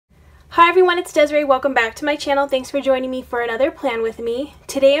Hi everyone, it's Desiree. Welcome back to my channel. Thanks for joining me for another plan with me.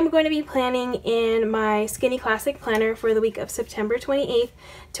 Today I'm going to be planning in my Skinny Classic planner for the week of September 28th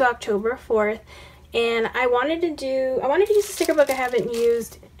to October 4th. And I wanted to use a sticker book I haven't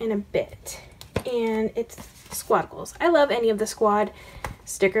used in a bit. And it's Squad Goals. I love any of the Squad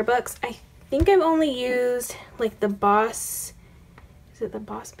sticker books. I think I've only used like the Boss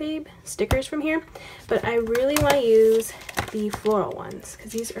Babe stickers from here, but I really want to use the floral ones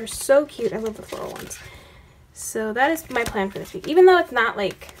because these are so cute. I love the floral ones. So that is my plan for this week. Even though it's not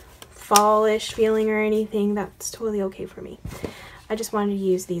like fallish feeling or anything, that's totally okay for me. I just wanted to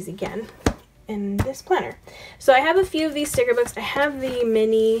use these again in this planner. So I have a few of these sticker books. I have the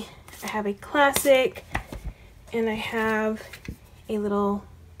mini, I have a classic, and I have a little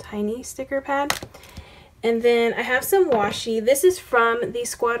tiny sticker pad. And then I have some washi. This is from the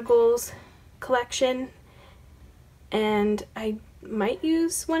Squad Goals collection. And I might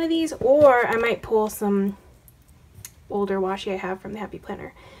use one of these, or I might pull some older washi I have from the Happy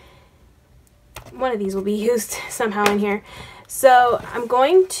Planner. One of these will be used somehow in here. So I'm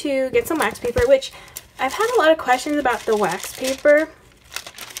going to get some wax paper, which I've had a lot of questions about the wax paper,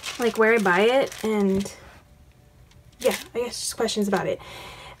 like where I buy it, and yeah, I guess just questions about it.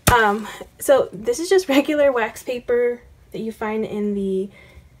 So this is just regular wax paper that you find in the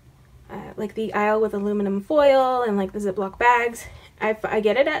like the aisle with aluminum foil and like the Ziploc bags. I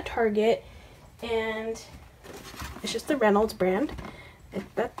get it at Target, and it's just the Reynolds brand.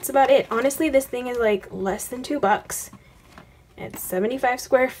 That's about it. Honestly, this thing is like less than $2. It's 75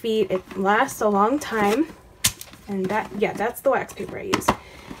 square feet. It lasts a long time, and that's the wax paper I use.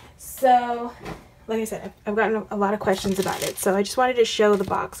 So like I said, I've gotten a lot of questions about it, so I just wanted to show the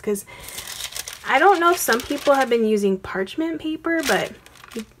box because I don't know if some people have been using parchment paper, but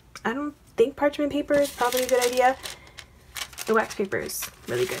I don't think parchment paper is probably a good idea. The wax paper is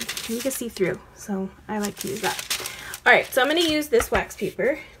really good. And you can see through, so I like to use that. Alright, so I'm going to use this wax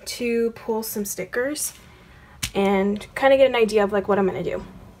paper to pull some stickers and kind of get an idea of like what I'm going to do.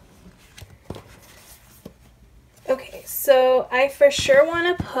 Okay, so I for sure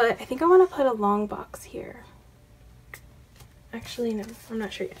want to I think I want to put a long box here. Actually, no, I'm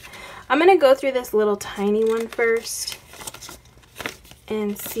not sure yet. I'm going to go through this little tiny one first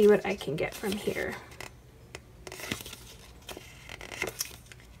and see what I can get from here.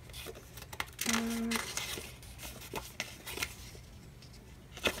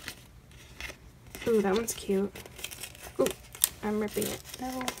 Ooh, that one's cute. Ooh, I'm ripping it.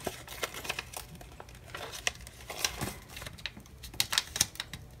 No.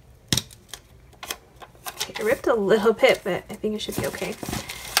 I ripped a little bit, but I think it should be okay.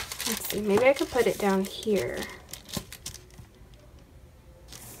 Let's see, maybe I could put it down here.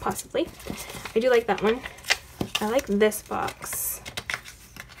 Possibly. I do like that one. I like this box.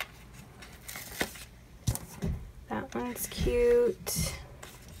 That one's cute.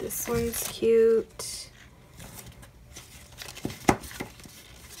 This one's cute.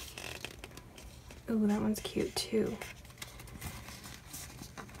 Ooh, that one's cute too.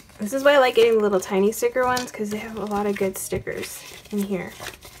 This is why I like getting the little tiny sticker ones, because they have a lot of good stickers in here.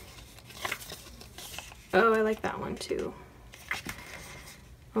 Oh, I like that one too.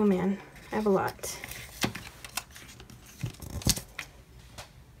 Oh man, I have a lot.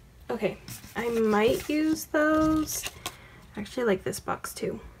 Okay, I might use those. Actually, I like this box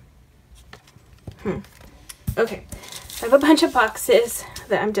too. Okay, I have a bunch of boxes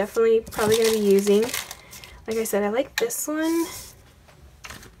that I'm definitely probably going to be using. Like I said, I like this one.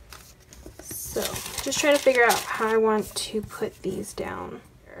 So, just trying to figure out how I want to put these down.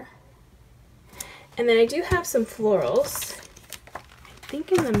 And then I do have some florals. I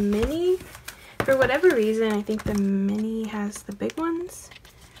think in the mini, for whatever reason, I think the mini has the big ones.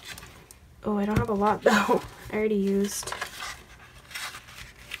 Oh, I don't have a lot though. I already used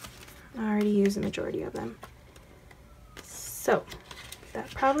the majority of them. So,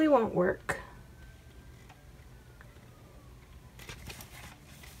 that probably won't work.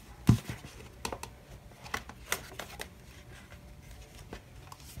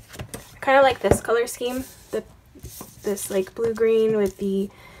 Kind of like this color scheme, this like blue green with the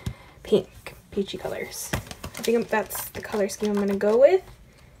pink peachy colors. I think that's the color scheme I'm going to go with.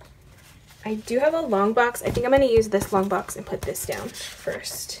 I do have a long box. I think I'm going to use this long box and put this down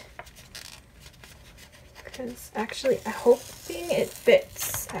first, because actually I'm hoping it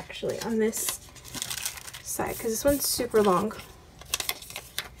fits actually on this side, because this one's super long.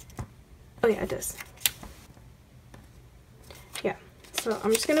 Oh yeah, it does. Yeah. So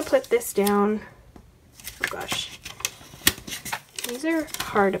I'm just going to put this down. Oh gosh. These are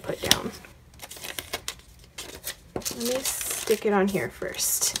hard to put down. Let me stick it on here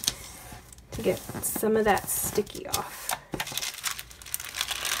first. to get some of that sticky off.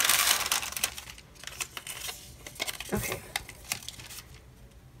 Okay.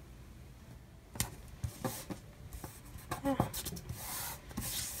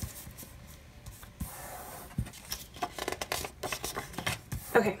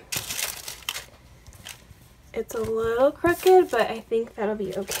 Okay. It's a little crooked, but I think that'll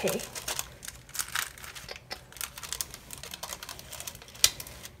be okay.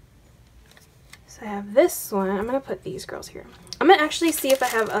 So I have this one. I'm going to put these girls here. I'm going to actually see if I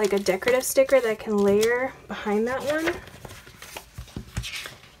have like a decorative sticker that I can layer behind that one.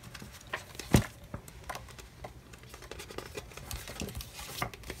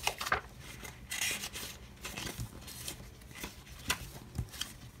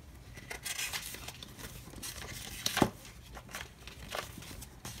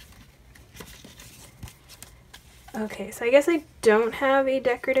 Okay, so I guess I don't have a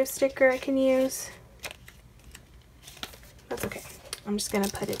decorative sticker I can use. That's okay. I'm just gonna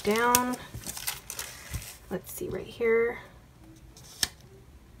put it down. Let's see right here.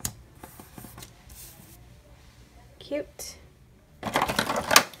 Cute.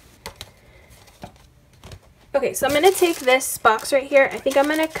 Okay, so I'm gonna take this box right here. I think I'm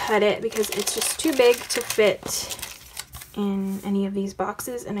gonna cut it because it's just too big to fit in any of these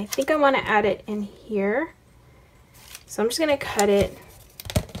boxes, and I think I want to add it in here. So I'm just going to cut it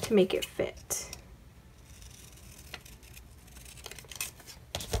to make it fit.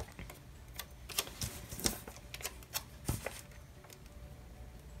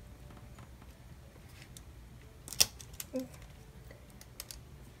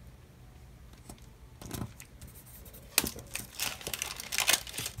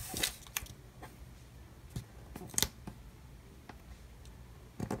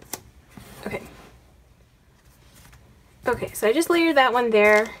 Okay, so I just layered that one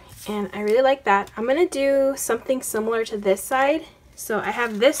there, and I really like that. I'm going to do something similar to this side. So I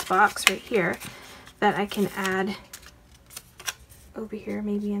have this box right here that I can add over here,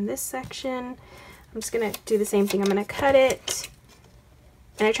 maybe in this section. I'm just going to do the same thing. I'm going to cut it,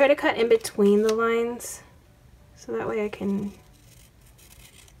 and I try to cut in between the lines, so that way I can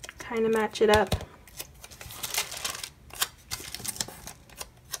kind of match it up.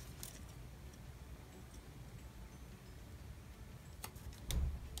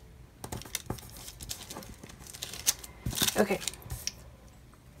 Okay,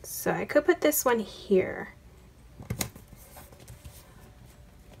 so I could put this one here.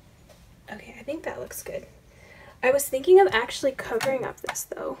 Okay, I think that looks good. I was thinking of actually covering up this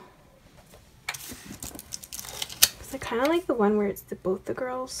though. Because I kind of like the one where it's both the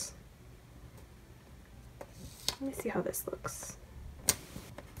girls. Let me see how this looks.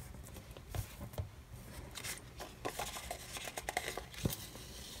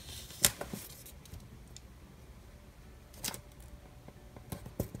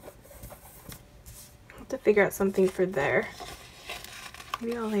 To figure out something for there.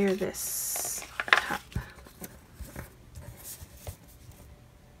 Maybe I'll layer this on top.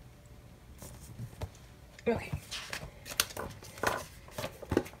 Okay.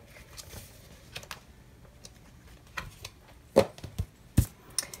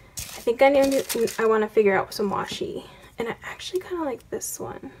 I think I want to figure out some washi, and I actually kind of like this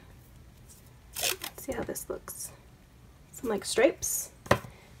one. Let's see how this looks. Some like stripes.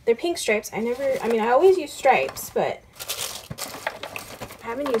 They're pink stripes. I always use stripes, but I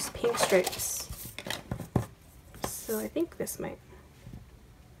haven't used pink stripes. So I think this might.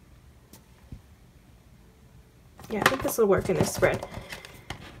 Yeah, I think this will work in this spread.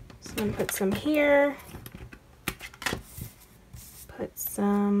 So I'm going to put some here. Put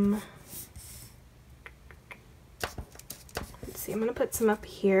some. Let's see, I'm going to put some up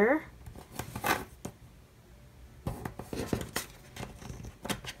here.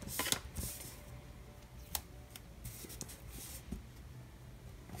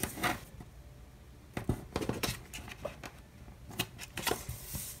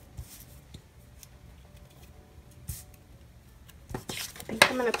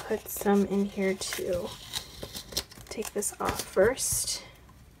 I'm going to put some in here too. Take this off first.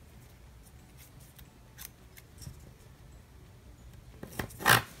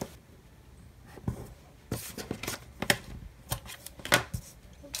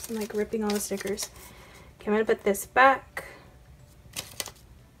 Oops, I'm like ripping all the stickers. Okay, I'm going to put this back.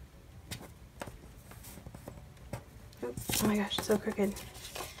 Oops, oh my gosh, it's so crooked.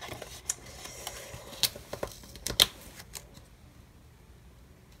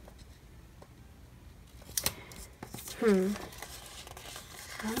 I'm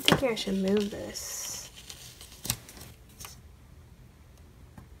thinking I should move this.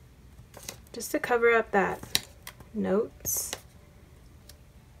 just to cover up that notes.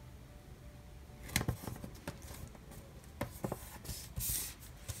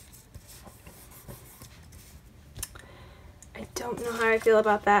 I don't know how I feel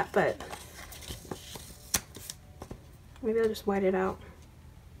about that, but maybe I'll just white it out.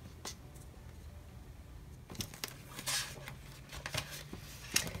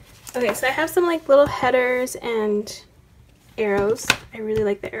 Okay, so I have some like little headers and arrows. I really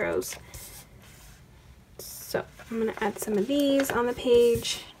like the arrows. So I'm gonna add some of these on the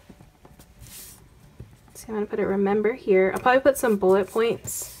page. So I'm gonna put a remember here. I'll probably put some bullet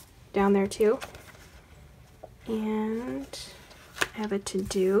points down there too. And I have a to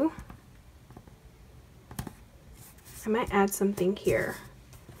do. I might add something here.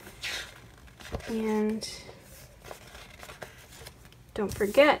 And don't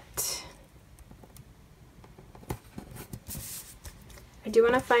forget, I do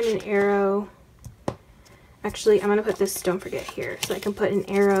want to find an arrow. Actually, I'm going to put this don't forget here so I can put an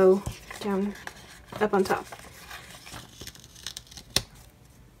arrow down up on top.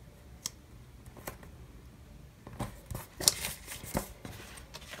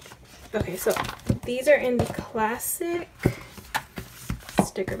 Okay, so these are in the classic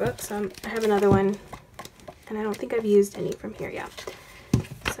sticker book. So I have another one, and I don't think I've used any from here yet.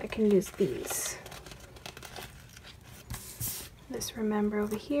 So I can use these. This remember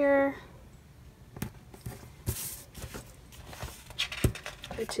over here.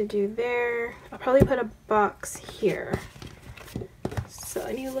 Put to do there. I'll probably put a box here. So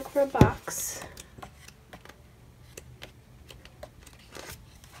I need to look for a box.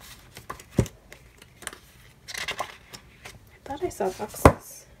 I thought I saw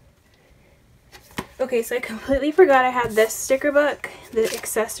boxes. Okay, so I completely forgot I had this sticker book, the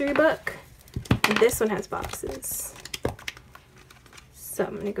accessory book, and this one has boxes. So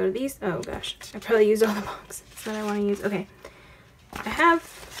I'm gonna go to these. Oh gosh, I probably used all the boxes that I want to use. Okay, I have,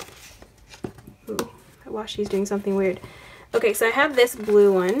 ooh, that washi's doing something weird. Okay, so I have this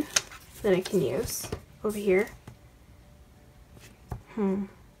blue one that I can use over here. Okay,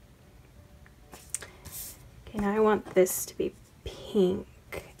 now I want this to be pink,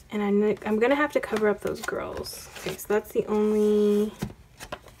 and I'm gonna have to cover up those girls. Okay, so that's the only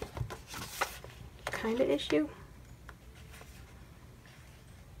kind of issue.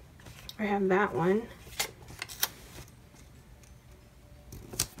 I have that one.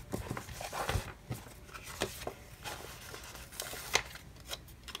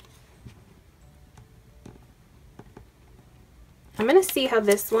 I'm gonna see how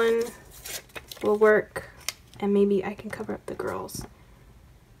this one will work, and maybe I can cover up the girls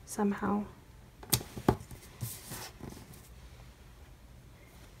somehow.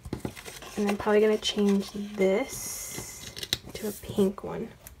 And I'm probably gonna change this to a pink one.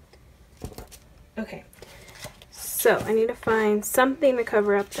 Okay, so I need to find something to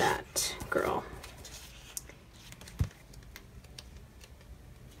cover up that girl.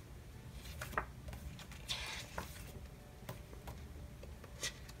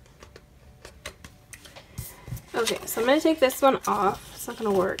 Okay, so I'm going to take this one off. It's not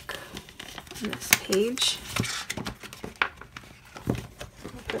going to work on this page.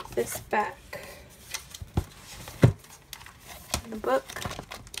 I'll put this back in the book.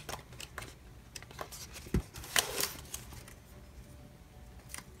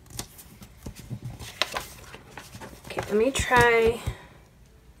 Okay, let me try.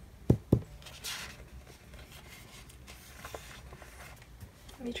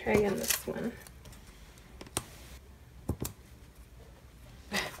 Let me try again this one.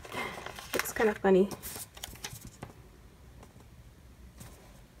 Kind of funny.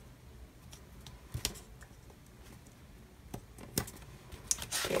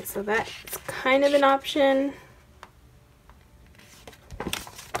 Okay, so that's kind of an option.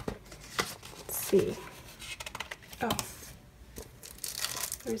 Let's see. Oh,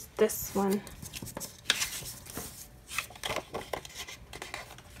 there's this one.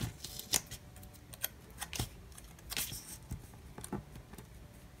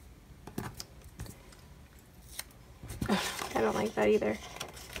 I don't like that either.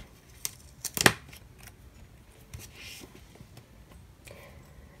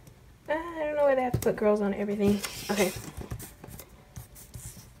 I don't know why they have to put girls on everything. Okay.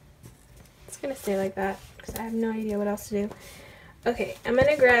 It's gonna stay like that because I have no idea what else to do. Okay, I'm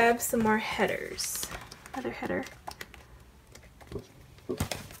gonna grab some more headers. Another header.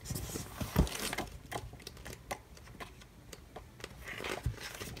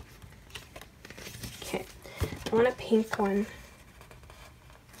 Okay, I want a pink one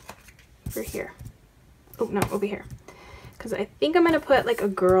over here. Oh no, over here. because I think I'm going to put like a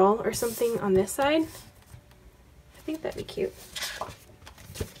girl or something on this side. I think that'd be cute.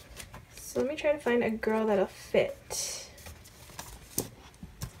 So let me try to find a girl that'll fit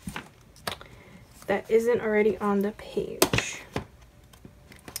that isn't already on the page.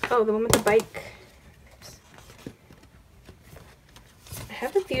 Oh, the one with the bike. Oops. I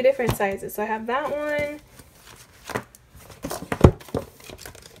have a few different sizes. So I have that one.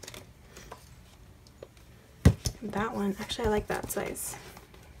 That one. Actually, I like that size.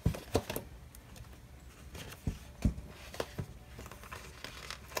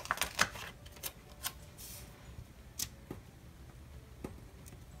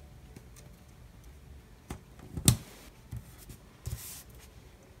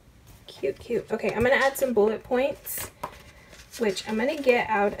 Cute, cute. Okay, I'm going to add some bullet points, which I'm going to get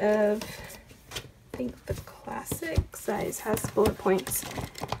out of, I think the classic size has bullet points.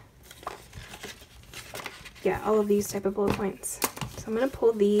 Yeah, all of these type of bullet points. So I'm going to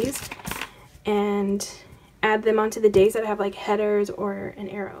pull these and add them onto the days that have like headers or an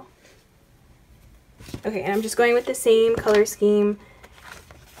arrow. Okay, and I'm just going with the same color scheme,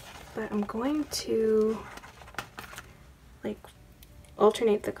 but I'm going to like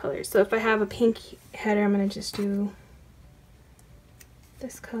alternate the colors. So if I have a pink header, I'm going to just do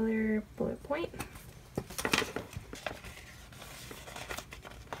this color bullet point.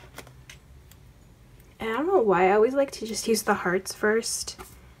 And I don't know why, I always like to just use the hearts first.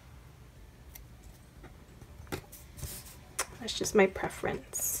 That's just my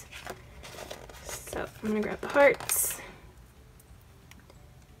preference. So I'm going to grab the hearts.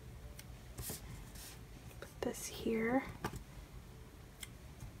 Put this here.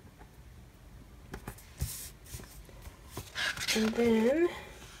 And then,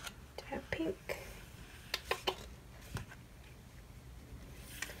 do I have pink?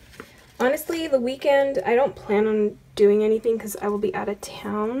 Honestly, the weekend, I don't plan on doing anything because I will be out of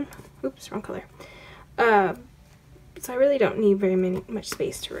town. Oops, wrong color. So I really don't need very much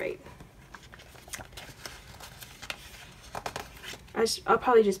space to write. I'll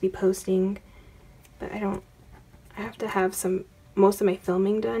probably just be posting, but I have to have most of my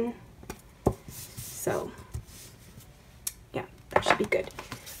filming done. So yeah, that should be good.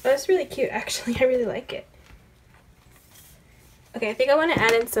 Oh, that's really cute, actually. I really like it. Okay, I think I want to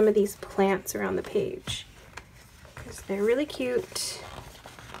add in some of these plants around the page because they're really cute.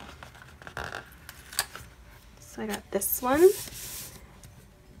 So I got this one.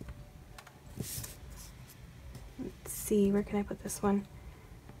 Let's see, where can I put this one?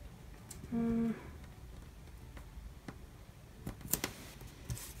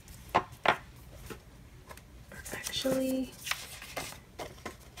 Actually,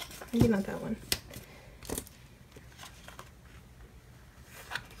 maybe not that one.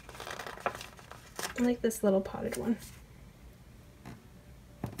 I like this little potted one.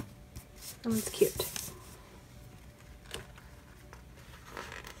 That one's cute.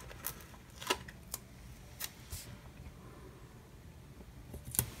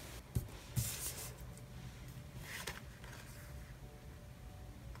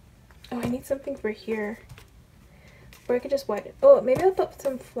 Oh, I need something for here. Or I could just white it. Oh, maybe I'll put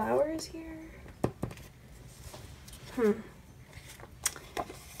some flowers here. Don't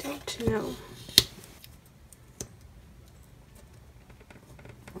know.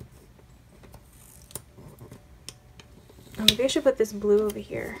 Oh, maybe I should put this blue over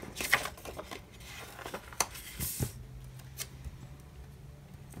here.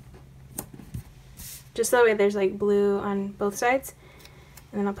 Just so that way there's like blue on both sides.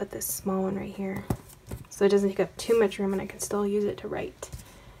 And then I'll put this small one right here. So it doesn't take up too much room and I can still use it to write.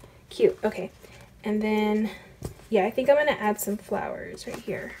 Cute, okay. And then, yeah, I think I'm gonna add some flowers right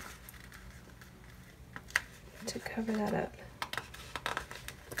here to cover that up.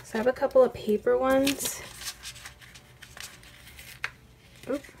 So I have a couple of paper ones.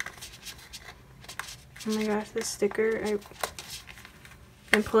 Oop. Oh my gosh, this sticker,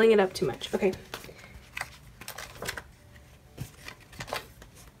 I'm pulling it up too much. Okay.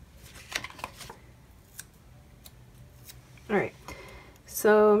 Alright,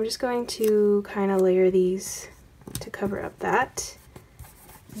 so I'm just going to kind of layer these to cover up that.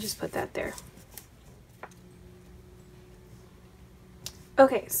 And just put that there.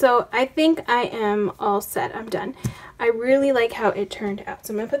 Okay, so I think I am all set. I'm done. I really like how it turned out.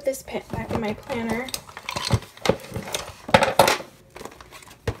 So I'm going to put this pen back in my planner.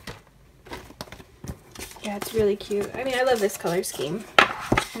 Yeah, it's really cute. I mean, I love this color scheme.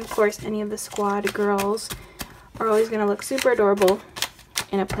 And of course, any of the squad girls are always going to look super adorable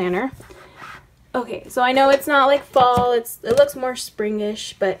in a planner. Okay, so I know it's not like fall. It looks more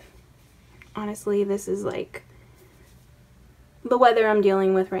springish, but honestly, this is like the weather I'm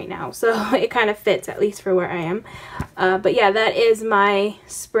dealing with right now, so it kind of fits, at least for where I am. But yeah, that is my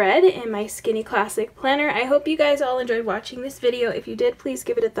spread in my Skinny Classic planner. I hope you guys all enjoyed watching this video. If you did, please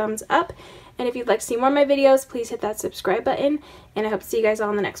give it a thumbs up, and if you'd like to see more of my videos, please hit that subscribe button, and I hope to see you guys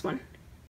all in the next one.